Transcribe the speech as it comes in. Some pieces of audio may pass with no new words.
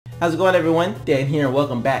How's it going, everyone? Dan here, and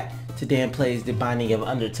welcome back to Dan Plays the Binding of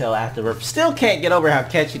Undertale Afterbirth. Still can't get over how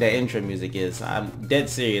catchy that intro music is. I'm dead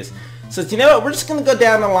serious. So you know what? We're just gonna go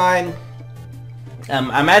down the line.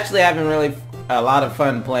 I'm actually having really a lot of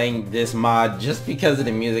fun playing this mod just because of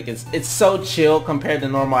the music. It's so chill compared to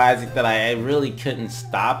normal Isaac that I really couldn't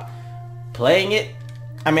stop playing it.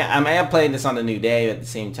 I mean, I am playing this on a new day, but at the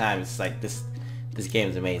same time, it's like this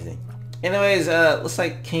game is amazing. Anyways, looks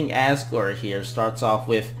like King Asgore here starts off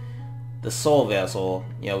with the soul vessel.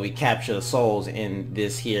 You know, we capture the souls in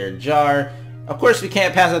this here jar. Of course, we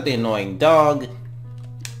can't pass out the annoying dog,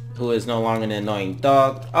 who is no longer an annoying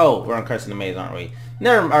dog. Oh, we're on Curse of the Maze, aren't we?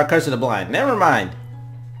 Or Curse of the Blind. Never mind.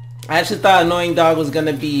 I actually thought annoying dog was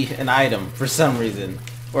gonna be an item for some reason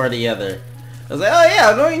or the other. I was like, oh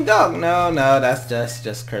yeah, annoying dog. No, that's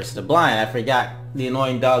just Curse of the Blind. I forgot the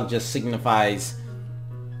annoying dog just signifies,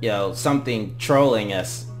 you know, something trolling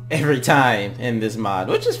us every time in this mod,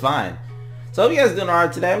 which is fine. So I hope you guys are doing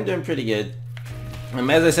alright today. I'm doing pretty good.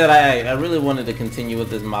 As I said, I really wanted to continue with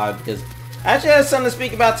this mod because I actually had something to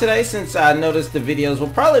speak about today, since I noticed the videos will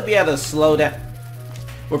probably be at a slow down.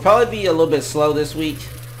 We'll probably be a little bit slow this week.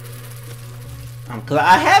 Cause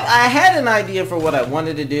I had an idea for what I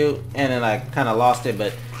wanted to do, and then I kind of lost it,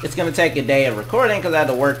 but it's gonna take a day of recording because I had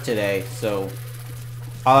to work today. So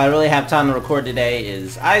all I really have time to record today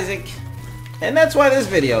is Isaac, and that's why this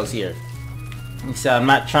video is here. So I'm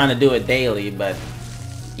not trying to do it daily, but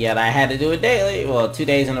yet I had to do it daily. Well, 2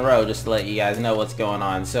 days in a row, just to let you guys know what's going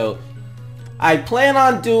on. So I plan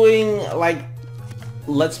on doing like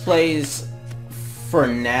Let's Plays for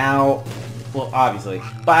now. Well, obviously,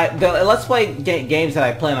 but the Let's Play games that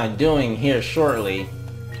I plan on doing here shortly,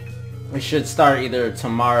 we should start either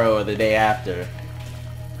tomorrow or the day after.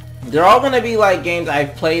 They're all going to be like games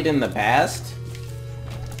I've played in the past.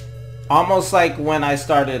 Almost like when I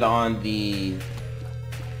started on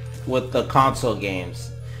with the console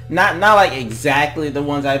games. Not like exactly the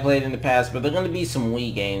ones I played in the past, but they're going to be some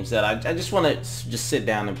Wii games that I just want to just sit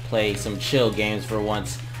down and play some chill games for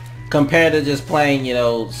once, compared to just playing, you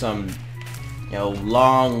know, some, you know,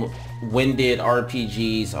 long-winded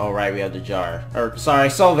RPGs. All right, we have the jar. Or sorry,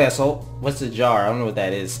 soul vessel. What's the jar? I don't know what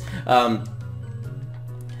that is.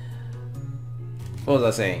 What was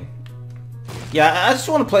I saying? Yeah, I just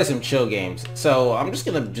want to play some chill games. So I'm just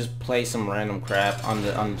gonna play some random crap on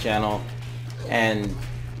the channel, and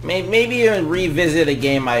maybe even revisit a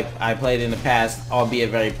game I played in the past, albeit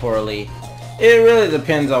very poorly. It really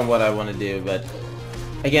depends on what I want to do, but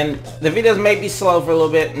again, the videos may be slow for a little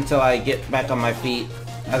bit until I get back on my feet,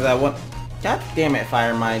 as I want. God damn it,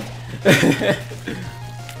 Fire Mind.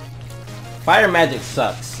 Fire magic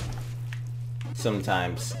sucks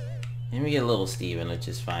sometimes. Let me get a little Steven, which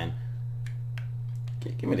is fine.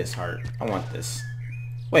 Give me this heart. I want this.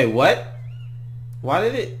 Wait, what? Why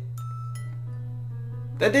did it...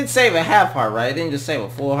 That did save a half heart, right? It didn't just save a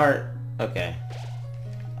full heart? Okay.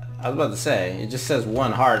 I was about to say, it just says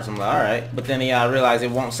 1 heart, so I'm like, alright. But then I realized it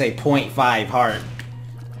won't say 0.5 heart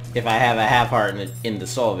if I have a half heart in the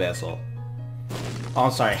soul vessel. Oh,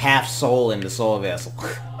 I'm sorry, half soul in the soul vessel.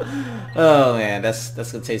 Oh man, that's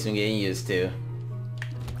gonna take some getting used to.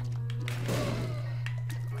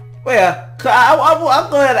 Well, yeah, I'll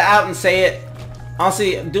go ahead out and say it.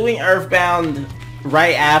 Honestly, doing Earthbound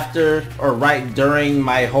right after or right during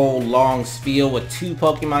my whole long spiel with 2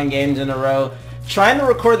 Pokemon games in a row, trying to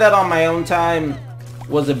record that on my own time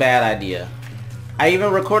was a bad idea. I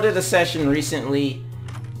even recorded a session recently,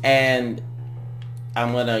 and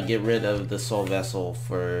I'm gonna get rid of the Soul Vessel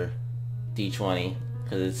for D20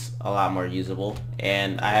 because it's a lot more usable,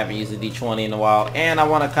 and I haven't used the D20 in a while, and I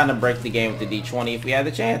want to kind of break the game with the D20 if we have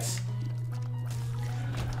the chance.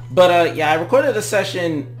 But yeah, I recorded a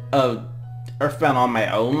session of Earthbound on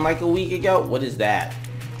my own like a week ago. What is that?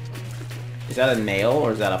 Is that a nail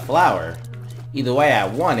or is that a flower? Either way, I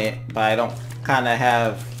want it, but I don't kind of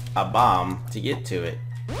have a bomb to get to it.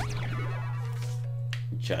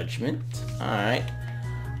 Judgment. Alright.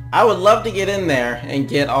 I would love to get in there and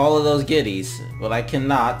get all of those goodies, but I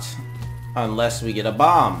cannot unless we get a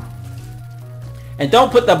bomb. And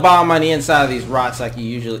don't put the bomb on the inside of these rocks like you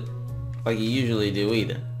usually do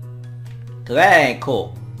either, cause that ain't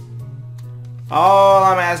cool. All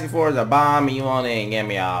I'm asking for is a bomb, and you won't even give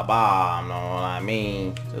me a bomb. Know what I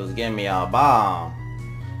mean? Just give me a bomb.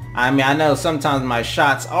 I mean, I know sometimes my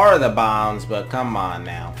shots are the bombs, but come on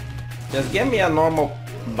now, just give me a normal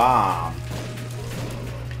bomb.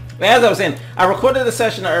 As I was saying, I recorded a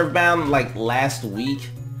session of Earthbound like last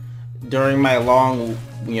week during my long,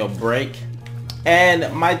 you know, break,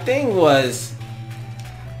 and my thing was,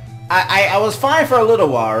 I was fine for a little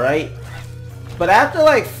while, right? But after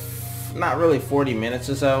like not really 40 minutes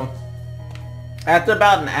or so. After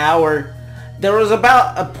about an hour, there was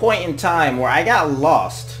about a point in time where I got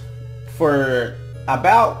lost for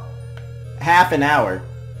about half an hour.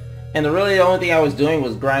 And really the only thing I was doing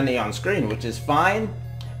was grinding on screen, which is fine.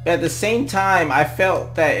 But at the same time, I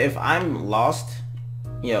felt that if I'm lost,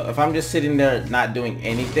 you know, if I'm just sitting there not doing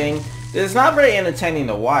anything, it's not very entertaining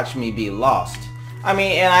to watch me be lost. I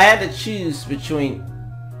mean, and I had to choose between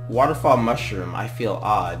waterfall mushroom. I feel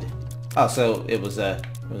odd. Oh, so it was a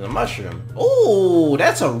mushroom. Ooh,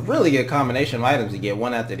 that's a really good combination of items to get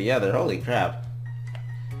one after the other. Holy crap.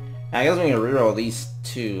 I guess we can reroll these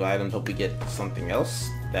 2 items. Hope we get something else.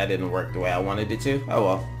 That didn't work the way I wanted it to. Oh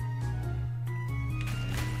well.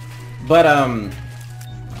 But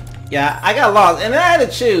yeah, I got lost, and then I had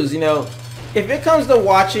to choose, you know, if it comes to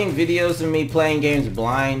watching videos of me playing games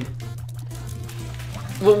blind,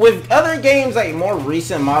 with other games like more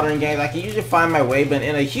recent modern games, I can usually find my way, but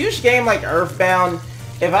in a huge game like Earthbound,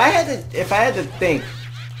 if I had to think,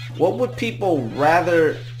 what would people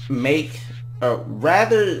rather make or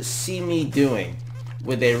rather see me doing?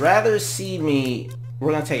 Would they rather see me?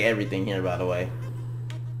 We're gonna take everything here, by the way.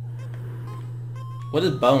 What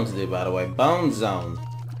does bones do, by the way? Bone zone.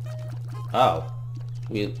 Oh,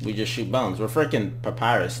 we just shoot bones. We're freaking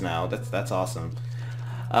papyrus now. That's awesome.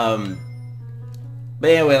 But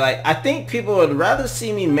anyway, like, I think people would rather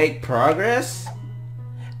see me make progress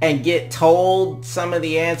and get told some of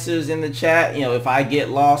the answers in the chat, you know, if I get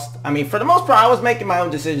lost. I mean, for the most part, I was making my own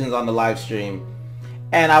decisions on the live stream,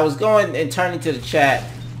 and I was going and turning to the chat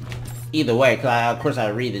either way, because of course I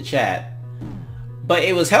read the chat. But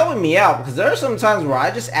it was helping me out, because there are some times where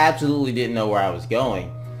I just absolutely didn't know where I was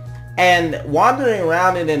going. And wandering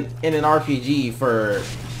around in an RPG for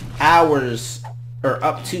hours, or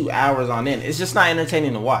up to hours on end, it's just not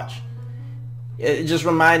entertaining to watch. It just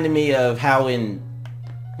reminded me of how in,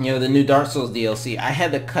 you know, the new Dark Souls DLC, I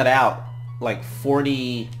had to cut out like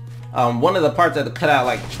 40, one of the parts I had to cut out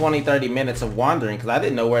like 20-30 minutes of wandering, because I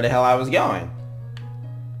didn't know where the hell I was going.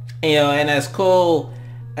 You know, and as cool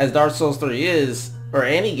as Dark Souls 3 is, or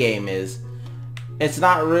any game is, it's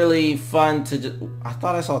not really fun to just... I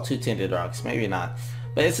thought I saw 2 tinted rocks, maybe not.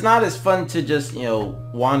 But it's not as fun to just, you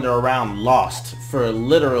know, wander around lost for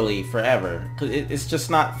literally forever. Cause it's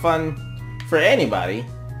just not fun for anybody,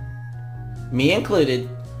 me included.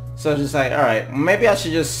 So it's just like, alright, maybe I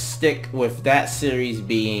should just stick with that series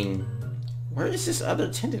being... Where is this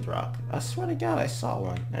other tinted rock? I swear to God I saw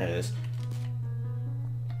one. There it is.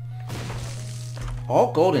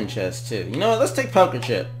 All golden chests too. You know what, let's take poker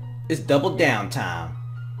chip. It's double down time.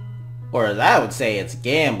 Or as I would say, it's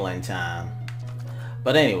gambling time.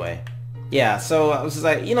 But anyway, yeah, so I was just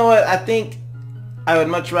like, you know what, I think I would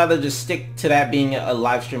much rather just stick to that being a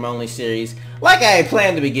live stream only series, like I had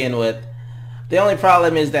planned to begin with. The only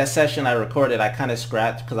problem is that session I recorded, I kind of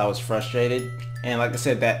scrapped because I was frustrated. And like I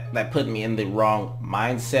said, that put me in the wrong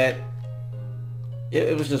mindset.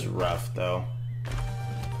 It was just rough, though.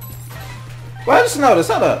 Well, I just noticed,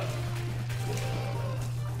 hold up.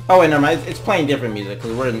 Oh wait, never mind. It's playing different music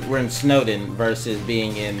because we're in Snowden versus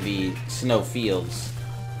being in the snow fields.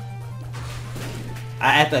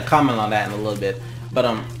 I have to comment on that in a little bit,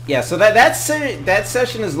 but yeah. So that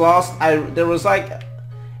session is lost. There was like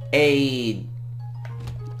a,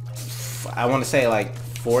 I want to say like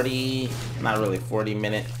 40, not really 40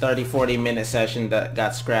 minute, 30-40 minute session that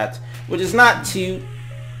got scrapped, which is not too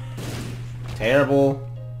terrible,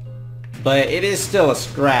 but it is still a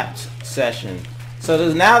scrapped session. So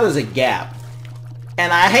there's a gap.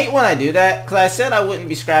 And I hate when I do that, because I said I wouldn't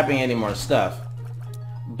be scrapping any more stuff.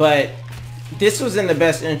 But this was in the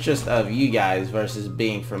best interest of you guys versus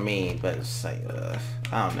being for me. But it's like,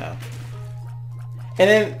 I don't know. And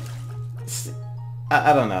then,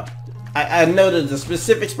 I don't know. I noted the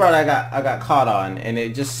specific spot I got caught on, and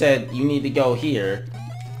it just said, you need to go here.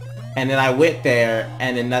 And then I went there,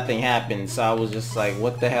 and then nothing happened. So I was just like,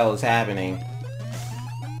 what the hell is happening?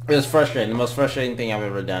 It was frustrating, the most frustrating thing I've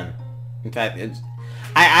ever done. In fact,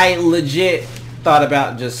 I legit thought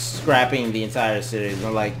about just scrapping the entire series.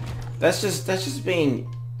 I'm like, that's just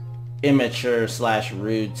being immature /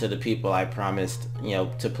 rude to the people I promised, you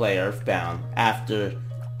know, to play Earthbound after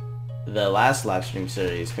the last live stream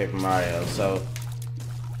series, Paper Mario. So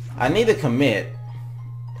I need to commit.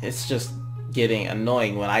 It's just getting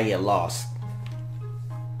annoying when I get lost.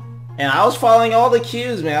 And I was following all the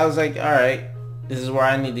cues, man. I was like, alright, this is where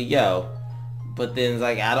I need to go. But then it's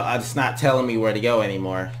like, it's not telling me where to go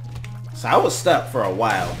anymore. So I was stuck for a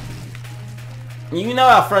while. You know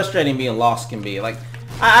how frustrating being lost can be. Like,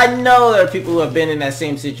 I know there are people who have been in that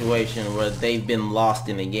same situation where they've been lost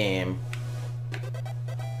in a game.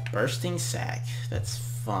 Bursting sack. That's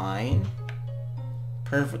fine.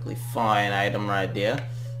 Perfectly fine item right there.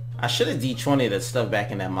 I should have D20 that stuff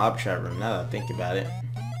back in that mob trap room now that I think about it.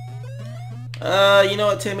 You know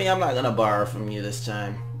what, Timmy? I'm not gonna borrow from you this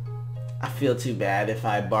time. I feel too bad if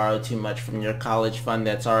I borrow too much from your college fund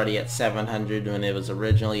that's already at 700 when it was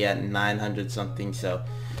originally at 900 something. So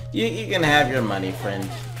you can have your money, friend.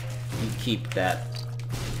 You keep that.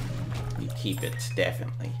 You keep it,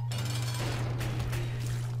 definitely.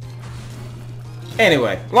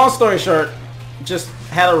 Anyway, long story short, just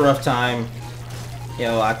had a rough time. You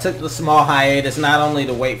know, I took the small hiatus not only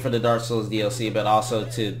to wait for the Dark Souls DLC, but also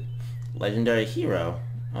to Legendary Hero.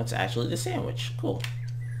 That's actually the sandwich. Cool.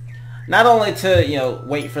 Not only to, you know,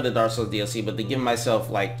 wait for the Dark Souls DLC, but to give myself,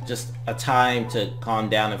 like, just a time to calm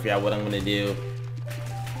down and figure out what I'm going to do.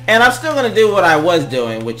 And I'm still going to do what I was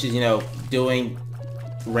doing, which is, you know, doing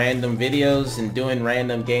random videos and doing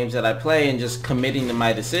random games that I play and just committing to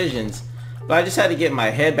my decisions. But I just had to get my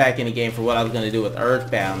head back in the game for what I was going to do with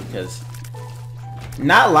Earthbound, because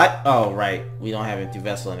not like... Oh, right. We don't have Empty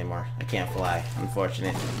Vessel anymore. I can't fly.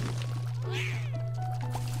 Unfortunate.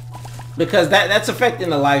 Because that's affecting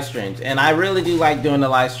the live streams. And I really do like doing the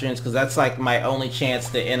live streams because that's like my only chance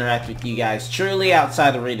to interact with you guys truly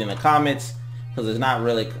outside of reading the comments. Because there's not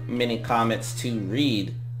really many comments to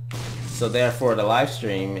read. So therefore the live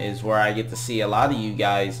stream is where I get to see a lot of you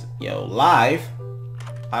guys, you know, live.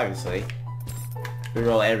 Obviously. We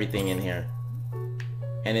roll everything in here.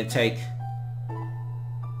 And it take...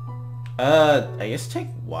 I guess take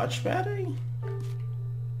watch battery?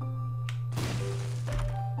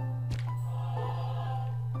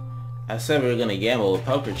 I said we were gonna gamble with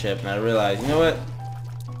poker chip, and I realized, you know what?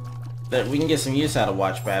 That we can get some use out of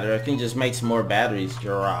watch battery. I think it just makes more batteries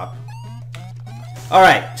drop.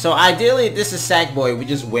 Alright, so ideally if this is Sackboy, we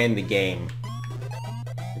just win the game.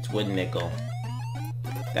 It's wood nickel.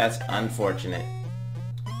 That's unfortunate.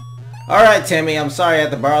 Alright, Timmy, I'm sorry I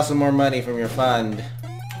have to borrow some more money from your fund.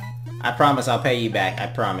 I promise I'll pay you back, I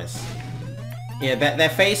promise. Yeah,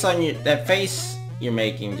 that face on your you're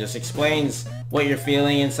making just explains what you're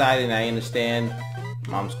feeling inside, and I understand.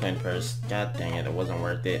 Mom's coin purse. God dang it, it wasn't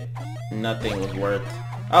worth it. Nothing was worth.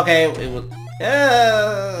 Okay, it was.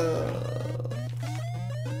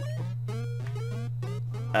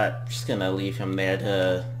 Alright, just gonna leave him there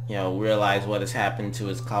to, you know, realize what has happened to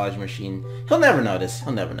his college machine. He'll never notice.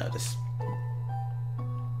 He'll never notice.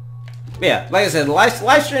 But yeah, like I said, live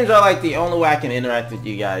streams are like the only way I can interact with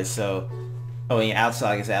you guys. So, oh, and outside,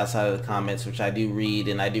 like I said, outside of the comments, which I do read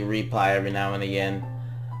and I do reply every now and again.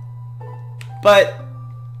 But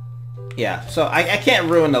yeah, so I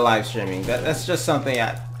can't ruin the live streaming. That's just something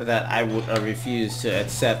that I would refuse to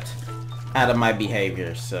accept out of my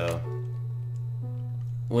behavior. So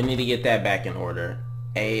we need to get that back in order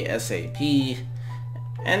ASAP,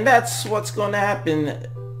 and that's what's going to happen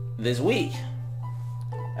this week.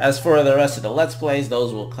 As for the rest of the Let's Plays,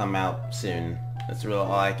 those will come out soon. That's really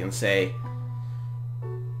all I can say.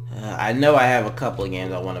 I know I have a couple of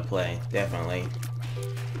games I want to play, definitely.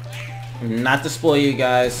 Not to spoil you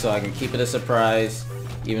guys, so I can keep it a surprise,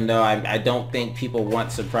 even though I don't think people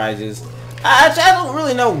want surprises. I don't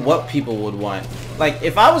really know what people would want. Like,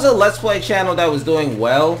 if I was a Let's Play channel that was doing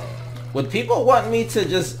well, would people want me to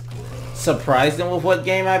just surprise them with what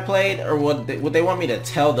game I played, or would they want me to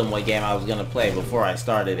tell them what game I was going to play before I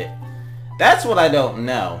started it? That's what I don't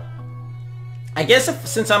know. I guess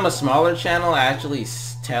since I'm a smaller channel, actually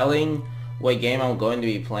telling what game I'm going to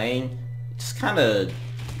be playing just kind of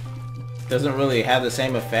doesn't really have the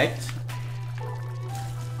same effect.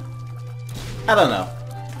 I don't know.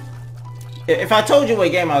 If I told you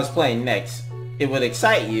what game I was playing next, it would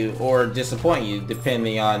excite you or disappoint you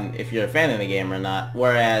depending on if you're a fan of the game or not.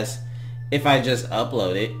 Whereas if I just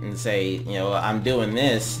upload it and say, you know, I'm doing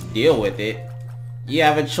this, deal with it, you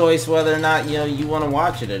have a choice whether or not, you know, you want to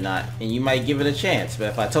watch it or not, and you might give it a chance. But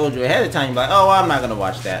if I told you ahead of time, you'd be like, oh, well, I'm not going to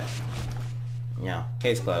watch that. You know,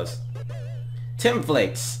 case closed. Tim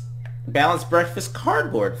Flakes. Balanced breakfast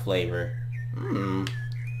cardboard flavor.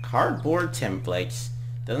 Cardboard Tim Flakes.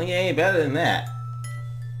 Doesn't get any better than that.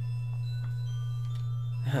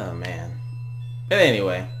 Oh, man. But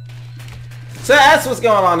anyway. So that's what's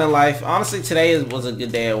going on in life. Honestly, today was a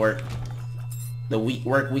good day at work. The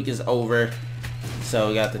work week is over. So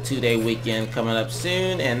we got the 2-day weekend coming up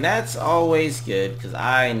soon. And that's always good because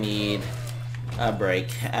I need a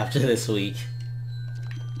break after this week.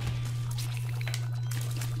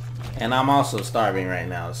 And I'm also starving right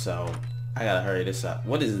now, so I gotta hurry this up.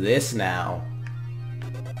 What is this now?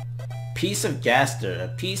 Piece of Gaster. A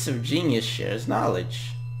piece of genius shares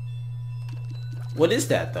knowledge. What is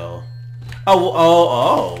that, though?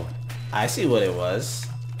 Oh, I see what it was.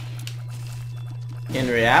 in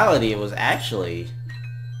reality, it was actually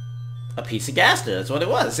a piece of gaster. That's what it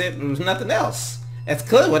was. It was nothing else. That's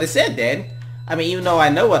clearly what it said, Dan. I mean, even though I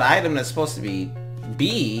know what item that's supposed to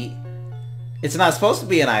be, it's not supposed to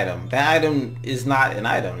be an item. That item is not an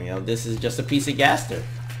item, you know. This is just a piece of gaster.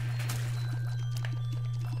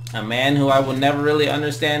 A man who I will never really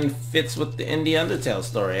understand fits with the indie Undertale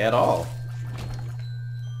story at all.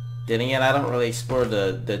 Then again, I don't really explore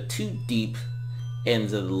the too deep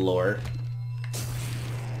ends of the lore.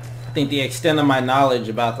 I think the extent of my knowledge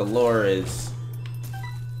about the lore is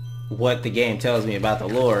what the game tells me about the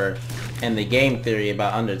lore and the game theory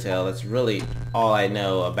about Undertale. That's really all I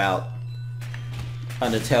know about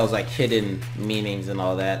Undertale's like hidden meanings and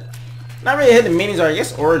all that. Not really hidden meanings, or I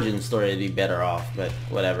guess origin story would be better off, but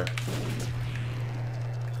whatever.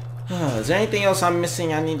 Is there anything else I'm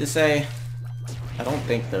missing I need to say? I don't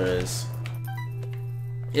think there is.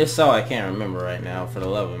 If so, I can't remember right now for the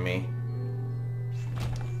love of me.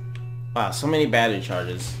 Wow, so many battery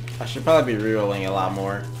charges. I should probably be rerolling a lot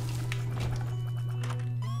more.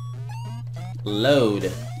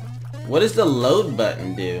 Load. What does the load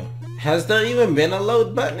button do? Has there even been a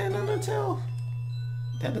load button in Undertale?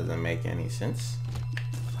 That doesn't make any sense.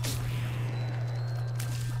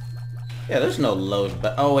 Yeah, there's no load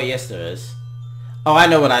button. Oh wait, yes there is. Oh, I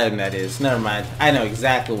know what item that is. Never mind. I know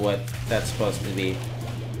exactly what that's supposed to be.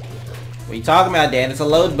 What are you talking about, Dan? It's a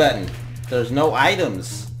load button. There's no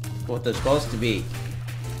items. What they're supposed to be.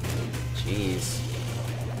 Jeez.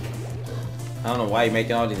 I don't know why you're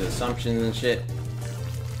making all these assumptions and shit.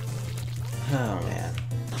 Oh, man.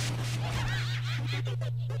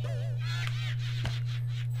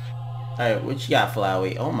 Alright, what you got,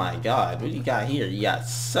 Flowey? Oh my god, what you got here? You got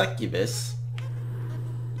Succubus.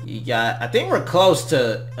 You got... I think we're close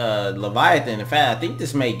to Leviathan. In fact, I think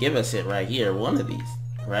this may give us it right here. One of these,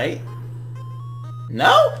 right?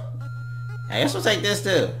 No? I guess we'll take this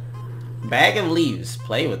too. Bag of leaves.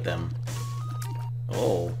 Play with them.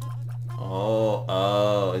 Oh.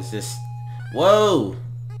 Oh, is this... Whoa!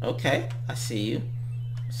 Okay, I see you.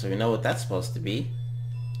 So we know what that's supposed to be.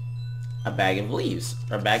 A bag of leaves.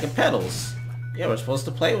 Or a bag of petals. Yeah, we're supposed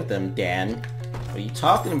to play with them, Dan. What are you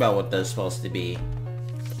talking about what they're supposed to be?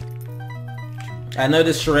 I know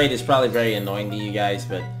this charade is probably very annoying to you guys,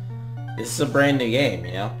 but this is a brand new game,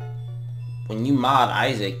 you know? When you mod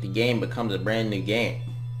Isaac, the game becomes a brand new game.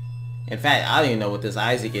 In fact, I don't even know what this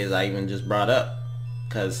Isaac is I even just brought up.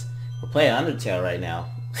 Because we're playing Undertale right now.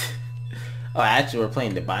 Oh, actually, we're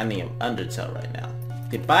playing the Binding of Undertale right now.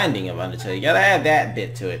 The Binding of Undertale. You gotta add that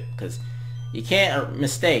bit to it, because you can't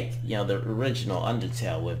mistake, you know, the original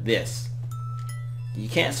Undertale with this. You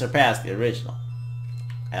can't surpass the original.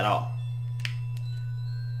 At all.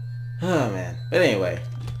 Oh, man. But anyway.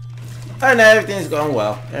 Other than that, everything's going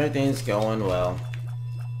well. Everything's going well.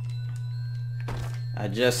 I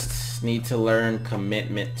just need to learn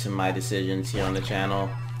commitment to my decisions here on the channel.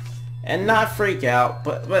 And not freak out,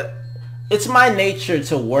 but it's my nature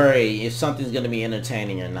to worry if something's gonna be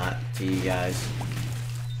entertaining or not to you guys.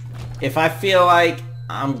 If I feel like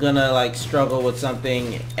I'm gonna like struggle with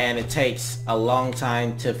something and it takes a long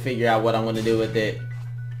time to figure out what I'm gonna do with it,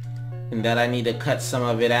 and that I need to cut some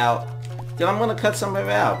of it out, then I'm gonna cut some of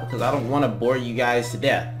it out, because I don't want to bore you guys to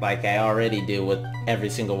death like I already do with every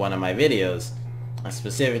single one of my videos.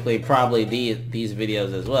 Specifically probably these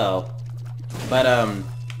videos as well. But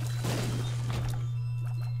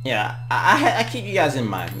yeah, I keep you guys in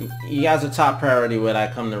mind. You guys are top priority when I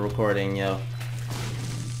come to recording, you know.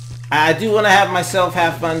 I do want to have myself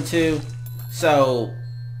have fun too. So,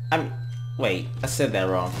 wait, I said that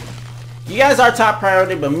wrong. You guys are top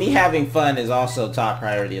priority, but me having fun is also top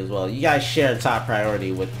priority as well. You guys share top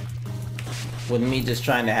priority with me just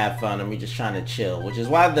trying to have fun, or me just trying to chill, which is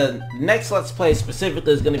why the next Let's Play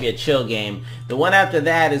specifically is going to be a chill game. The one after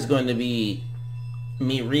that is going to be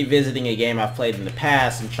me revisiting a game I've played in the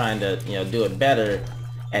past and trying to, you know, do it better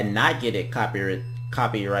and not get it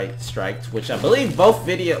copyright striked, which I believe both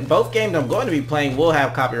games I'm going to be playing will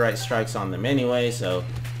have copyright strikes on them anyway, so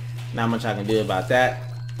not much I can do about that,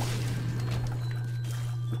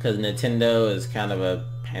 because Nintendo is kind of a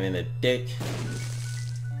pain in the dick.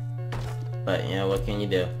 But, you know, what can you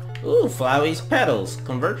do? Ooh, Flowey's petals.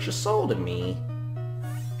 Convert your soul to me.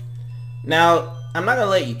 Now, I'm not gonna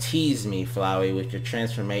let you tease me, Flowey, with your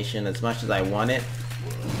transformation as much as I want it.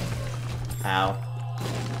 Ow.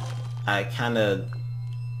 I kinda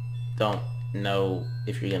don't know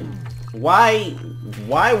if you're gonna... Why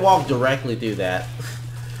walk directly through that?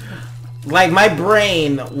 Like, my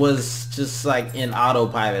brain was just, like, in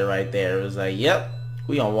autopilot right there. It was like, yep,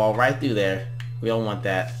 we gonna walk right through there. We don't want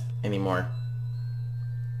that anymore.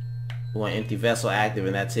 We want empty vessel active,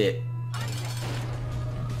 and that's it.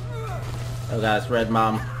 Oh god, it's Red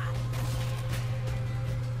Mom.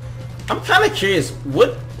 I'm kind of curious,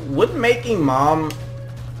 would making Mom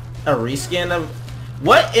a reskin of...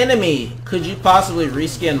 What enemy could you possibly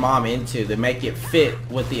reskin Mom into to make it fit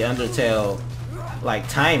with the Undertale, like,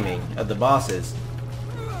 timing of the bosses?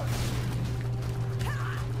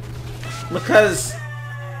 Because,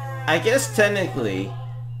 I guess technically...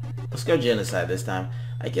 Let's go Genocide this time.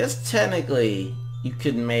 I guess technically, you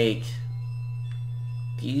could make...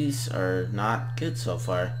 These are not good so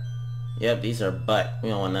far. Yep, these are butt. We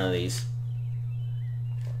don't want none of these.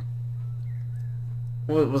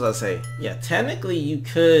 What was I say? Yeah, technically you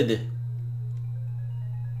could...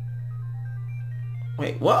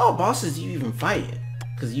 Wait, what all bosses do you even fight?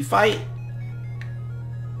 Because you fight...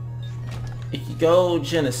 If you go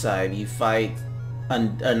Genocide, you fight...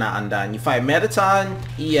 not Undyne. You fight Metaton,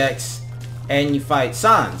 EX, and you fight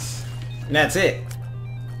Sans. And that's it.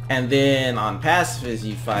 And then on Pacifist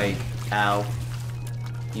you fight Al,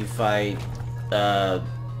 you fight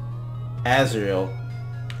Azrael,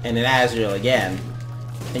 and then Azrael again.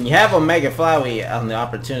 And you have Omega Flyway on the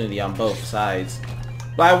opportunity on both sides.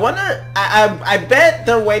 But I wonder, I bet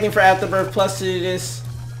they're waiting for Afterbirth Plus to do this.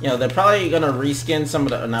 You know, they're probably gonna reskin some of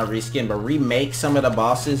the, not reskin, but remake some of the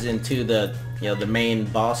bosses into the, you know, the main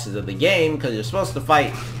bosses of the game, because you're supposed to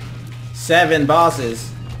fight 7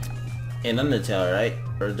 bosses in Undertale, right?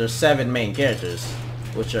 Or there's 7 main characters,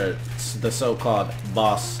 which are the so-called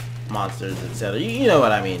boss monsters, etc. You know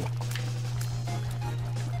what I mean.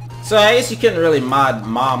 So I guess you couldn't really mod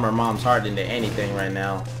Mom or Mom's Heart into anything right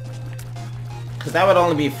now, because that would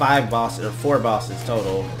only be 5 bosses, or 4 bosses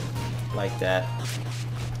total, like that.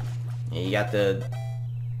 And you got the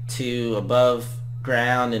 2 above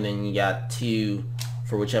ground, and then you got 2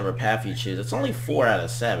 for whichever path you choose. It's only 4 out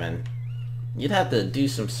of 7. You'd have to do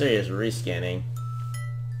some serious rescanning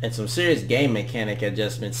and some serious game mechanic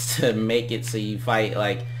adjustments to make it so you fight,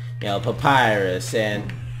 like, you know, Papyrus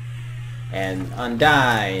and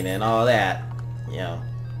Undyne and all that, you know,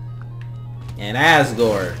 and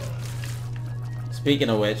Asgore. Speaking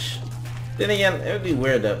of which, then again, it would be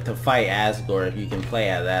weird to fight Asgore if you can play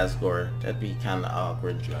as Asgore. That'd be kind of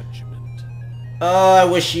awkward. Judgment. Oh, I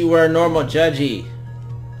wish you were a normal Judgy.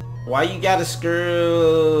 Why you gotta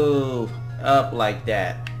screw up like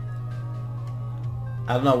that?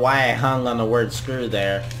 I don't know why I hung on the word screw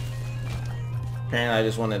there. Apparently I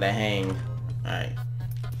just wanted to hang. Alright.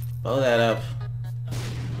 Blow that up.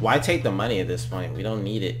 Why take the money at this point? We don't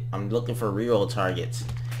need it. I'm looking for reroll targets.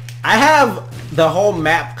 I have the whole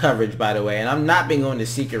map coverage, by the way, and I've not been going to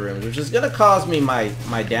secret rooms, which is going to cause me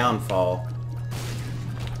my downfall.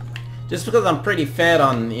 Just because I'm pretty fed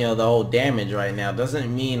on, you know, the whole damage right now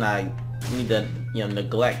doesn't mean I need to, you know,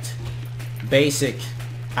 neglect basic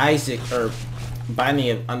Isaac or Binding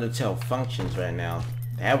of Undertale functions right now.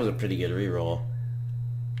 That was a pretty good reroll.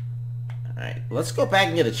 Alright, let's go back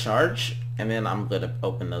and get a charge, and then I'm going to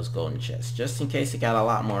open those golden chests, just in case it got a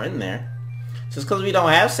lot more in there. Just because we don't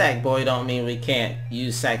have Sackboy don't mean we can't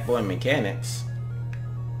use Sackboy mechanics.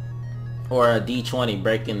 Or a D20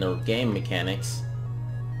 breaking the game mechanics.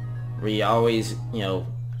 Where you always, you know,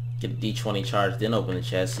 get a D20 charge, then open the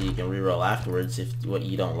chest so you can reroll afterwards if what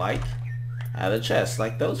you don't like out of the chest,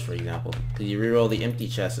 like those for example. Because you reroll the empty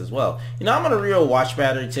chest as well. You know, I'm going to reroll Watch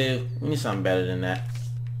Battery too. We need something better than that.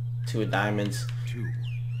 2 of diamonds.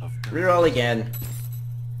 Reroll again.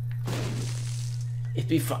 It'd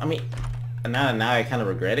be fun. I mean, now I kind of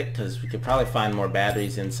regret it, because we could probably find more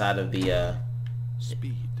batteries inside of the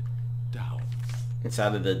speed down.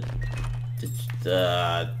 Inside of the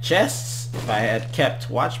chests if I had kept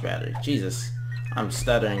Watch Battery. Jesus, I'm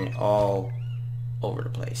stuttering all over the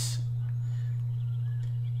place.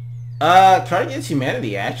 Card Against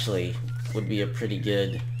Humanity actually would be a pretty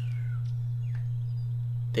good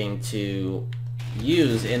thing to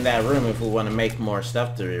use in that room if we want to make more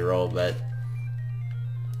stuff to reroll, but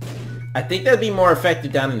I think that'd be more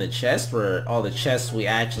effective down in the chest, where all the chests we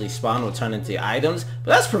actually spawn will turn into items.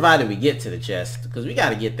 But that's provided we get to the chest, because we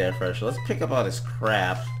gotta get there first. So let's pick up all this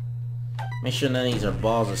crap. Make sure none of these are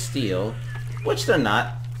balls of steel, which they're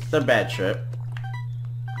not. They're bad trip.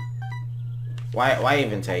 Why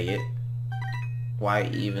even take it? Why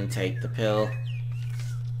even take the pill?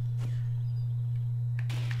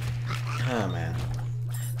 Oh man.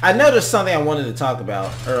 I noticed something I wanted to talk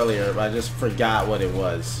about earlier, but I just forgot what it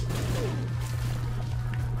was.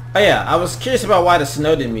 Oh yeah, I was curious about why the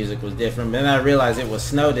Snowden music was different, but then I realized it was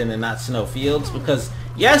Snowden and not Snowfields, because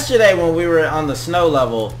yesterday when we were on the snow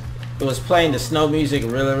level, it was playing the snow music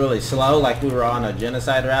really, really slow, like we were on a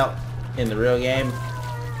genocide route in the real game,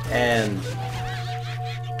 and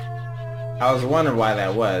I was wondering why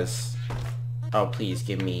that was. Oh, please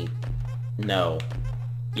give me No.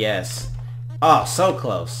 Yes. Oh, so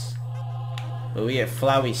close. But we get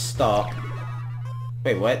Flowey Stalk.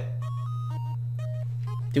 Wait, what?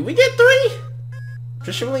 Did we get 3?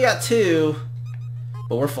 Pretty sure we only got 2.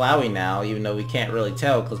 But we're Flowey now, even though we can't really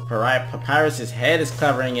tell because Papyrus's head is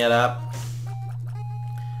covering it up.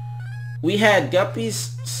 We had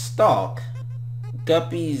Guppy's Stalk,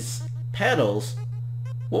 Guppy's Petals.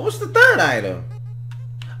 What was the third item?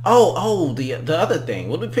 Oh, the other thing.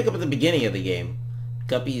 What did we pick up at the beginning of the game?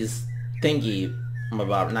 Guppy's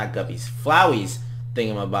thingy-mabobber, not Guppy's, Flowey's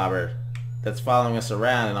thingamabobber that's following us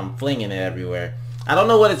around, and I'm flinging it everywhere. I don't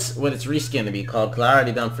know what it's reskin to be called, because I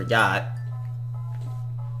already done forgot.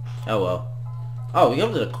 Oh well. Oh, we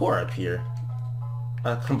go to the core up here.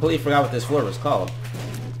 I completely forgot what this floor was called.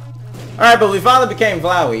 Alright, but we finally became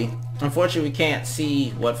Flowey. Unfortunately, we can't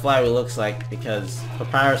see what Flowey looks like because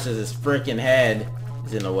Papyrus's freaking head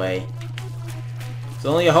is in the way. So the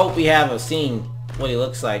only hope we have of seeing what he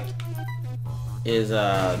looks like is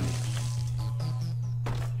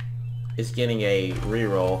getting a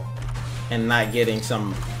reroll and not getting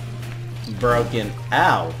some broken...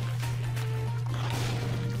 Ow!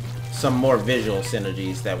 Some more visual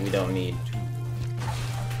synergies that we don't need.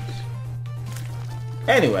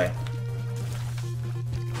 Anyway.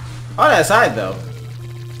 On that side though,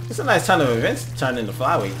 it's a nice ton of events to turn into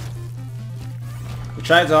Flowey. We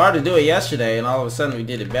tried so hard to do it yesterday and all of a sudden we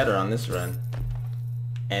did it better on this run.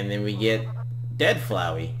 And then we get dead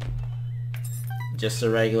Flowey. Just a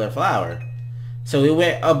regular flower. So we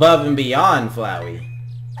went above and beyond Flowey.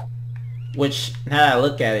 Which, now that I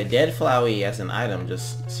look at it, dead Flowey as an item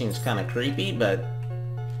just seems kind of creepy, but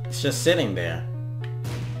it's just sitting there.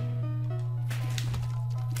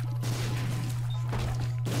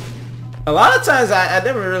 A lot of times I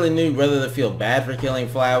never really knew whether to feel bad for killing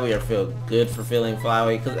Flowey or feel good for killing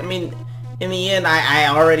Flowey, because I mean, in the end I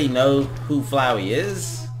already know who Flowey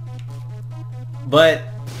is. But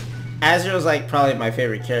Azrael's like probably my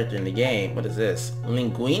favorite character in the game. What is this?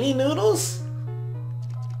 Linguine noodles?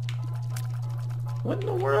 What in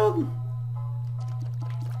the world?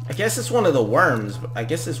 I guess it's one of the worms. I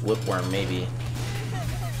guess it's whipworm, maybe.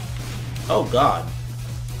 Oh god.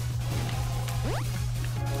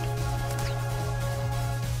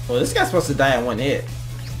 Well, this guy's supposed to die in one hit.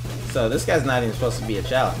 So this guy's not even supposed to be a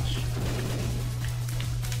challenge.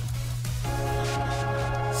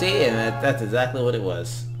 See, and that's exactly what it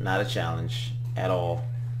was. Not a challenge at all.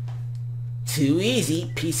 Too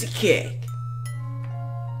easy, piece of cake.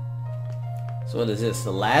 So what is this?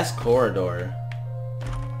 The last corridor.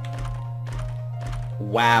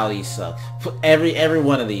 Wow, these suck. Every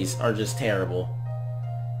one of these are just terrible.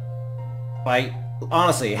 Like,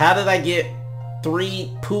 honestly, how did I get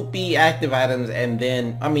 3 poopy active items and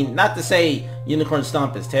then, I mean, not to say Unicorn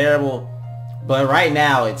Stomp is terrible, but right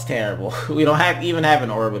now it's terrible. We don't even have an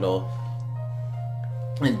orbital.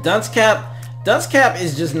 And Dunce Cap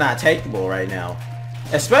is just not takeable right now.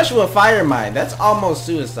 Especially with Fire Mine. That's almost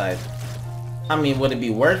suicide. I mean, would it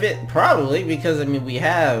be worth it? Probably, because I mean, we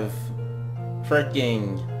have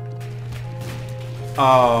freaking...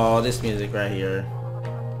 Oh, this music right here.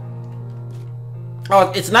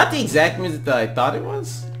 Oh, it's not the exact music that I thought it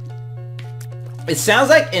was. It sounds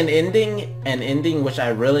like an ending which I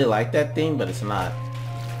really like that theme, but it's not.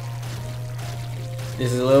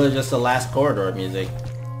 This is literally just the last corridor music.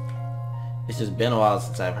 It's just been a while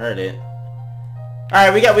since I've heard it.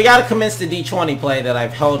 Alright, we gotta commence the D20 play that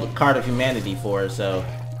I've held Card of Humanity for, so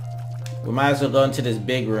we might as well go into this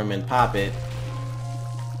big room and pop it.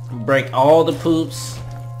 Break all the poops.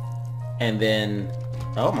 And then...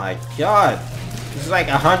 Oh my god. There's like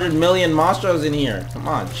 100 million monstros in here. Come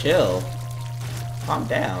on, chill. Calm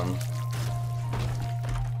down.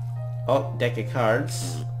 Oh, deck of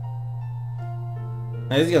cards.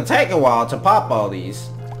 Now this is gonna take a while to pop all these.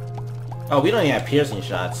 Oh, we don't even have piercing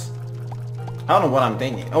shots. I don't know what I'm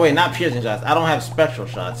thinking. Oh wait, not piercing shots. I don't have spectral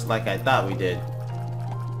shots like I thought we did.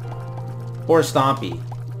 Or Stompy,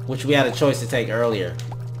 which we had a choice to take earlier.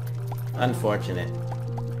 Unfortunate.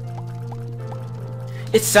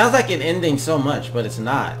 It sounds like an ending so much, but it's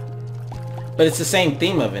not. But it's the same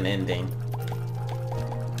theme of an ending.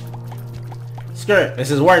 Screw it.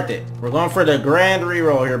 This is worth it. We're going for the grand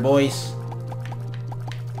reroll here, boys.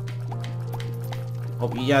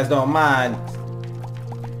 Hope you guys don't mind.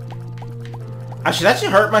 I should actually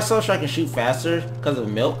hurt myself so I can shoot faster because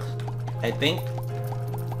of milk, I think.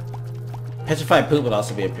 Petrified Poop would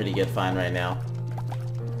also be a pretty good find right now.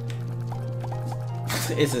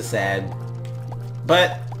 It's a sad,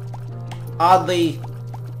 but oddly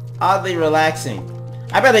relaxing.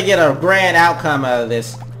 I better get a grand outcome out of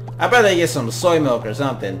this. I better get some soy milk or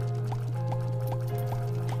something.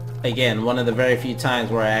 Again, one of the very few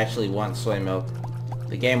times where I actually want soy milk.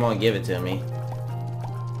 The game won't give it to me.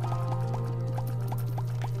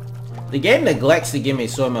 The game neglects to give me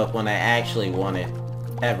soy milk when I actually want it.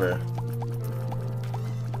 Ever.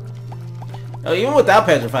 Oh, even without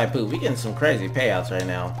petrified poop, we getting some crazy payouts right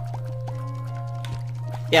now.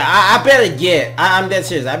 Yeah, I better get, I'm dead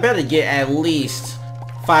serious, I better get at least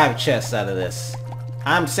 5 chests out of this.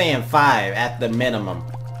 I'm saying 5 at the minimum.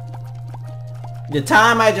 The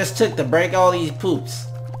time I just took to break all these poops,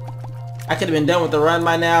 I could have been done with the run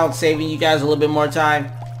by now, saving you guys a little bit more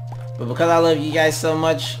time. But because I love you guys so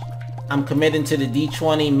much, I'm committing to the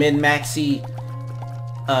D20 mid-maxi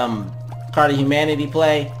Card of Humanity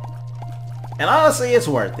play. And honestly, it's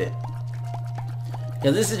worth it.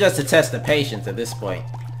 Because this is just a test of patience at this point.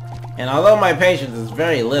 And although my patience is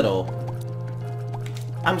very little,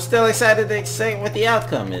 I'm still excited to see what the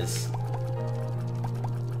outcome is.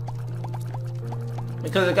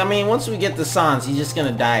 Because, I mean, once we get the Sans, he's just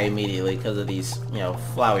gonna die immediately because of these, you know,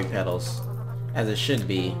 flowery petals. As it should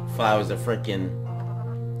be. Flowers are freaking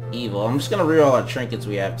evil. I'm just gonna reroll our trinkets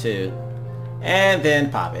we have too. And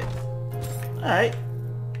then pop it. Alright.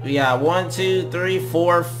 We got 1, 2, 3,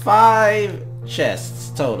 4, 5 chests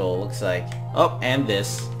total, looks like. Oh, and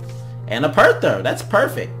this. And a Perther. That's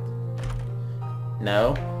perfect.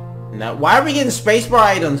 No. No. Why are we getting spacebar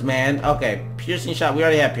items, man? Okay, piercing shot. We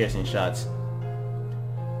already have piercing shots.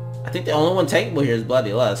 I think the only one takeable here is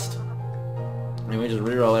Bloody Lust. And we just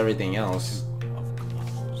reroll everything else.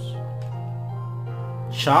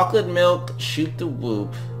 Chocolate milk, shoot the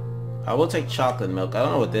whoop. I will take chocolate milk. I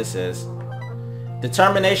don't know what this is.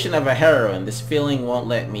 Determination of a heroine. This feeling won't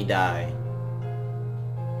let me die.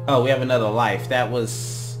 Oh, we have another life. That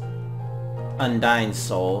was Undying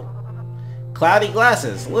Soul. Cloudy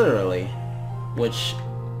glasses, literally. Which,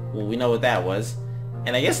 well, we know what that was.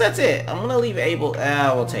 And I guess that's it. I'm gonna leave Abel.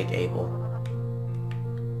 We'll take Abel.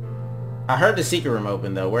 I heard the secret room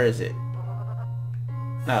open though. Where is it?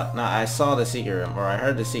 No, I saw the secret room. Or I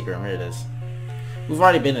heard the secret room. Here it is. We've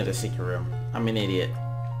already been to the secret room. I'm an idiot.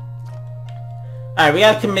 Alright, we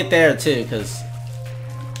gotta commit there too, because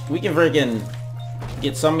we can freaking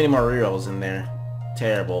get so many more rerolls in there.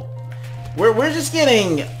 Terrible. We're just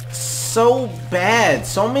getting so bad.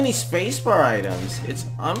 So many spacebar items. It's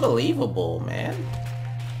unbelievable, man.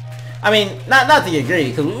 I mean, not to get greedy,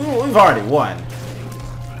 because we've already won.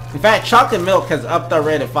 In fact, chocolate milk has upped our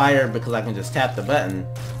rate of fire because I can just tap the button.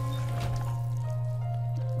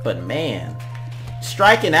 But man,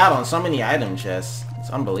 striking out on so many item chests, it's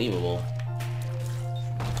unbelievable.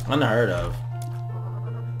 Unheard of.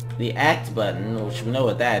 The act button, which we know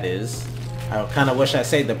what that is. I kind of wish I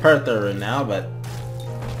saved the Perther now, but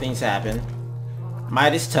things happen.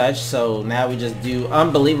 Midas Touch, so now we just do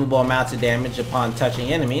unbelievable amounts of damage upon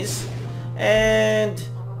touching enemies. And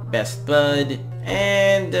Best Bud,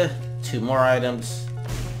 and 2 more items.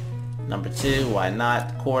 Number 2, why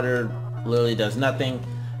not? Quarter literally does nothing.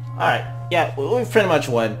 Alright, yeah, we've pretty much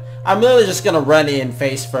won. I'm literally just gonna run in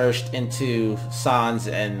face first into Sans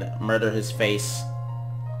and murder his face.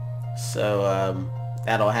 So,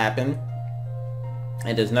 that'll happen.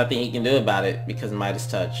 And there's nothing he can do about it because Midas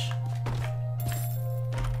Touch.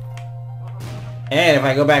 And if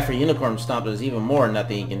I go back for Unicorn Stomp, there's even more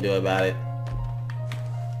nothing he can do about it.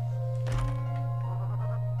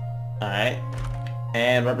 Alright.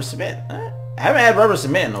 And Rubber Cement. I haven't had Rubber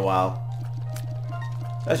Cement in a while.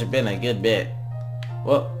 That's been a good bit.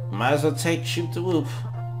 Well, might as well take Shoot the Whoop.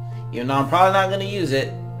 Even though I'm probably not going to use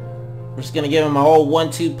it. We're just going to give him a whole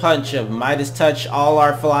 1-2 punch of Midas Touch all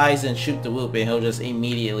our flies and Shoot the Whoop, and he'll just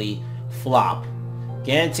immediately flop.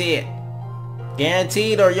 Guarantee it.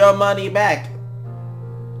 Guaranteed or your money back.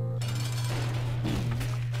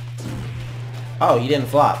 Oh, he didn't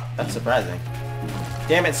flop. That's surprising.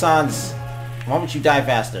 Damn it, Sans. Why don't you die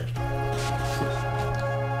faster?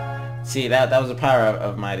 See, that was the power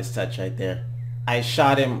of Midas Touch right there. I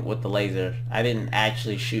shot him with the laser. I didn't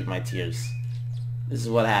actually shoot my tears. This is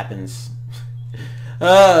what happens.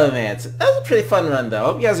 Oh man, that was a pretty fun run though.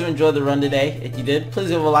 Hope you guys have enjoyed the run today. If you did, please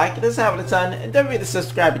leave a like. It is having a ton. And don't forget to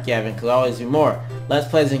subscribe if you haven't, because I'll always do more Let's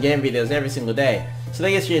Plays and game videos every single day. So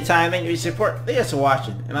thank you for your time, thank you for your support, thank you guys for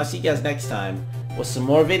watching, and I'll see you guys next time with some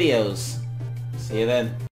more videos. See you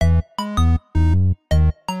then.